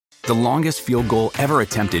The longest field goal ever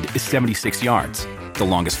attempted is 76 yards. The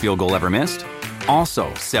longest field goal ever missed?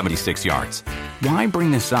 Also 76 yards. Why bring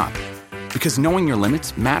this up? Because knowing your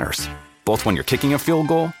limits matters, both when you're kicking a field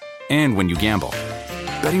goal and when you gamble.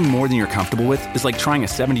 Betting more than you're comfortable with is like trying a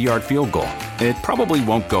 70-yard field goal. It probably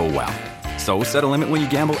won't go well. So set a limit when you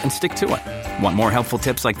gamble and stick to it. Want more helpful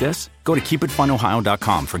tips like this? Go to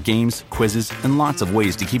keepitfunohio.com for games, quizzes, and lots of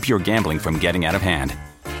ways to keep your gambling from getting out of hand.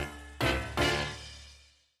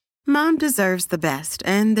 Mom deserves the best,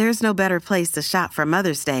 and there's no better place to shop for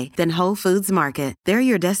Mother's Day than Whole Foods Market. They're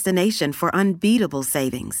your destination for unbeatable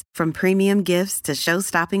savings, from premium gifts to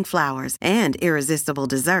show-stopping flowers and irresistible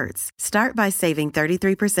desserts. Start by saving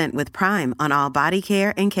 33% with Prime on all body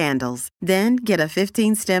care and candles. Then get a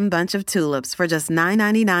 15-stem bunch of tulips for just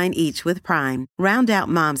 $9.99 each with Prime. Round out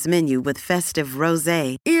Mom's menu with festive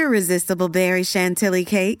rosé, irresistible berry chantilly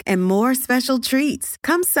cake, and more special treats.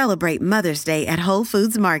 Come celebrate Mother's Day at Whole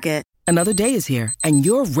Foods Market. Another day is here, and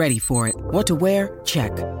you're ready for it. What to wear?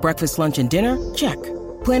 Check. Breakfast, lunch, and dinner? Check.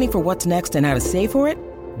 Planning for what's next and how to save for it?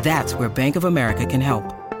 That's where Bank of America can help.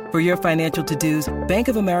 For your financial to-dos, Bank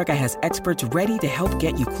of America has experts ready to help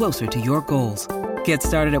get you closer to your goals. Get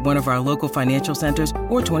started at one of our local financial centers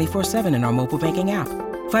or 24/7 in our mobile banking app.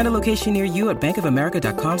 Find a location near you at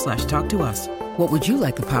bankofamerica.com/talktous. What would you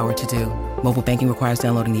like the power to do? Mobile banking requires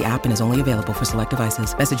downloading the app and is only available for select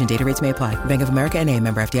devices. Message and data rates may apply. Bank of America N.A.,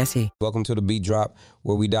 member FDIC. Welcome to The Beat Drop,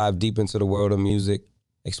 where we dive deep into the world of music,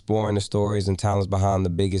 exploring the stories and talents behind the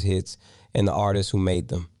biggest hits and the artists who made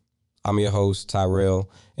them. I'm your host, Tyrell,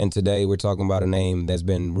 and today we're talking about a name that's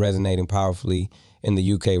been resonating powerfully in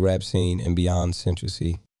the UK rap scene and beyond Central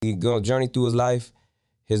C. We're going to journey through his life,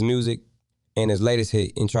 his music, and his latest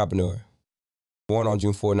hit, Entrapreneur. Born on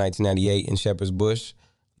June 4, 1998 in Shepherd's Bush,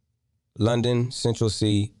 London, Central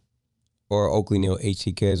C, or Oakley Neal,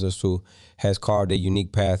 H.T. Kezosu, has carved a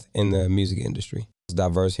unique path in the music industry. His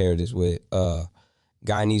diverse heritage with a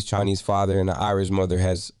Guyanese Chinese father and an Irish mother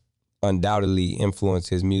has undoubtedly influenced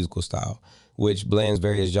his musical style, which blends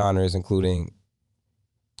various genres including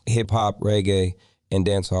hip-hop, reggae, and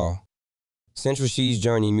dancehall. Central C's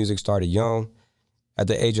journey in music started young. At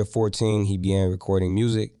the age of 14, he began recording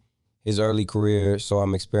music. His early career saw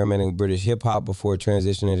him experimenting with British hip-hop before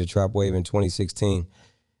transitioning to trap wave in 2016.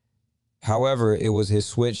 However, it was his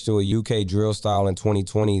switch to a UK drill style in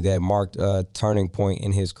 2020 that marked a turning point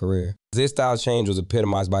in his career. This style change was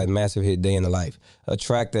epitomized by his massive hit Day in the Life, a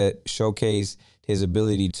track that showcased his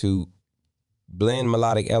ability to blend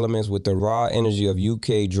melodic elements with the raw energy of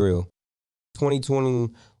UK drill. 2020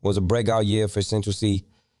 was a breakout year for Central C.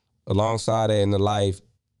 Alongside Day in the Life,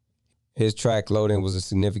 his track Loading was a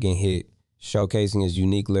significant hit, showcasing his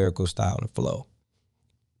unique lyrical style and flow.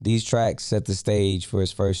 These tracks set the stage for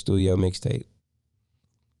his first studio mixtape,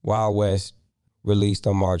 Wild West, released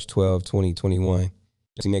on March 12, 2021.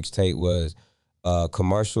 This mixtape was a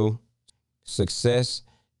commercial success,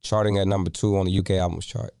 charting at number 2 on the UK albums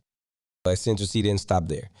chart. But Central C didn't stop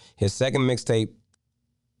there. His second mixtape,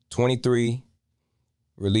 23,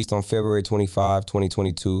 released on February 25,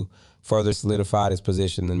 2022, further solidified his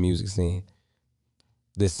position in the music scene.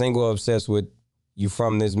 The single Obsessed With You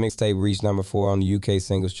from this mixtape reached number 4 on the UK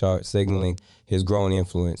singles chart, signaling his growing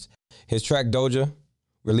influence. His track Doja,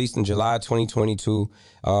 released in July 2022,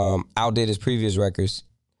 outdid his previous records,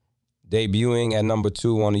 debuting at number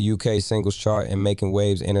 2 on the UK singles chart and making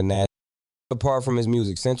waves internationally. Apart from his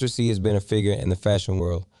music, Central C has been a figure in the fashion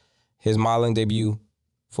world. His modeling debut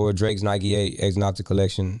for Drake's Nike X Nocta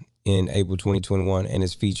collection in April 2021 and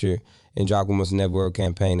his feature in Jacquemus' Network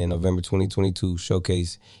campaign in November 2022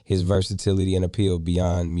 showcase his versatility and appeal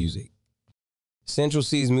beyond music. Central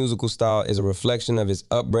C's musical style is a reflection of his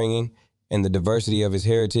upbringing and the diversity of his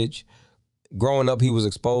heritage. Growing up, he was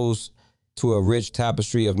exposed to a rich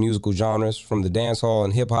tapestry of musical genres, from the dancehall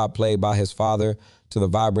and hip-hop played by his father to the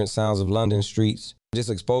vibrant sounds of London streets. This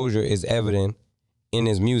exposure is evident in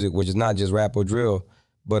his music, which is not just rap or drill,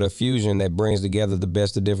 but a fusion that brings together the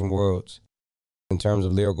best of different worlds. In terms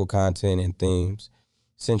of lyrical content and themes,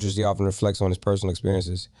 Central C often reflects on his personal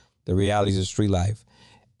experiences, the realities of street life,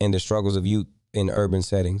 and the struggles of youth in urban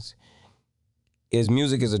settings. His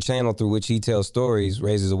music is a channel through which he tells stories,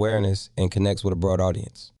 raises awareness, and connects with a broad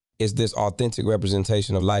audience. It's this authentic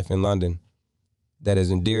representation of life in London that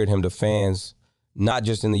has endeared him to fans, not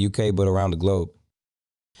just in the UK, but around the globe.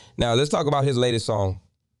 Now, let's talk about his latest song,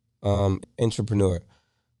 Entrapreneur.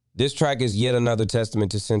 This track is yet another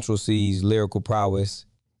testament to Central C's lyrical prowess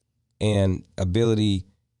and ability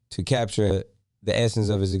to capture the essence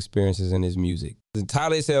of his experiences in his music. The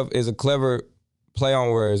title itself is a clever play on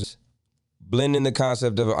words, blending the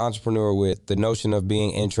concept of an entrepreneur with the notion of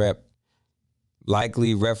being entrapped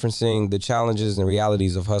likely referencing the challenges and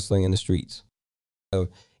realities of hustling in the streets.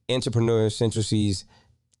 Entrapreneur Central C's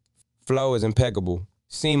flow is impeccable,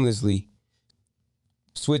 seamlessly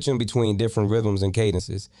switching between different rhythms and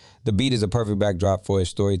cadences. The beat is a perfect backdrop for his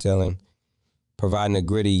storytelling, providing a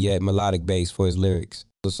gritty yet melodic base for his lyrics.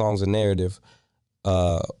 The song's a narrative,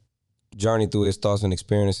 journey through his thoughts and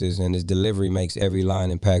experiences, and his delivery makes every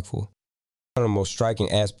line impactful. One of the most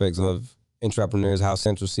striking aspects of Entrapreneur is how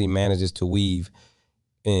Central C manages to weave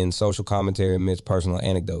in social commentary amidst personal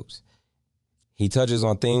anecdotes. He touches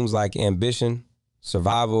on themes like ambition,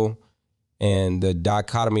 survival, and the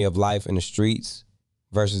dichotomy of life in the streets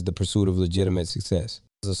versus the pursuit of legitimate success.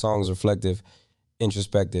 The song is reflective,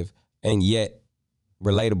 introspective, and yet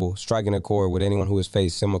relatable, striking a chord with anyone who has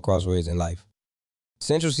faced similar crossroads in life.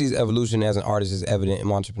 Central C's evolution as an artist is evident in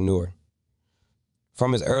Entrapreneur.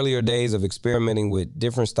 From his earlier days of experimenting with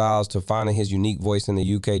different styles to finding his unique voice in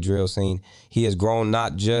the UK drill scene, he has grown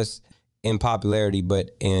not just in popularity, but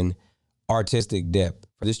in artistic depth.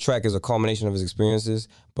 This track is a culmination of his experiences,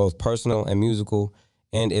 both personal and musical,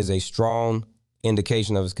 and is a strong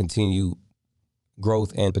indication of his continued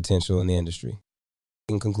growth and potential in the industry.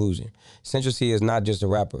 In conclusion, Central C is not just a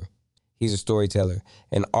rapper. He's a storyteller,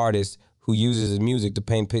 an artist who uses his music to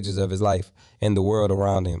paint pictures of his life and the world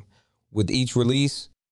around him. With each release,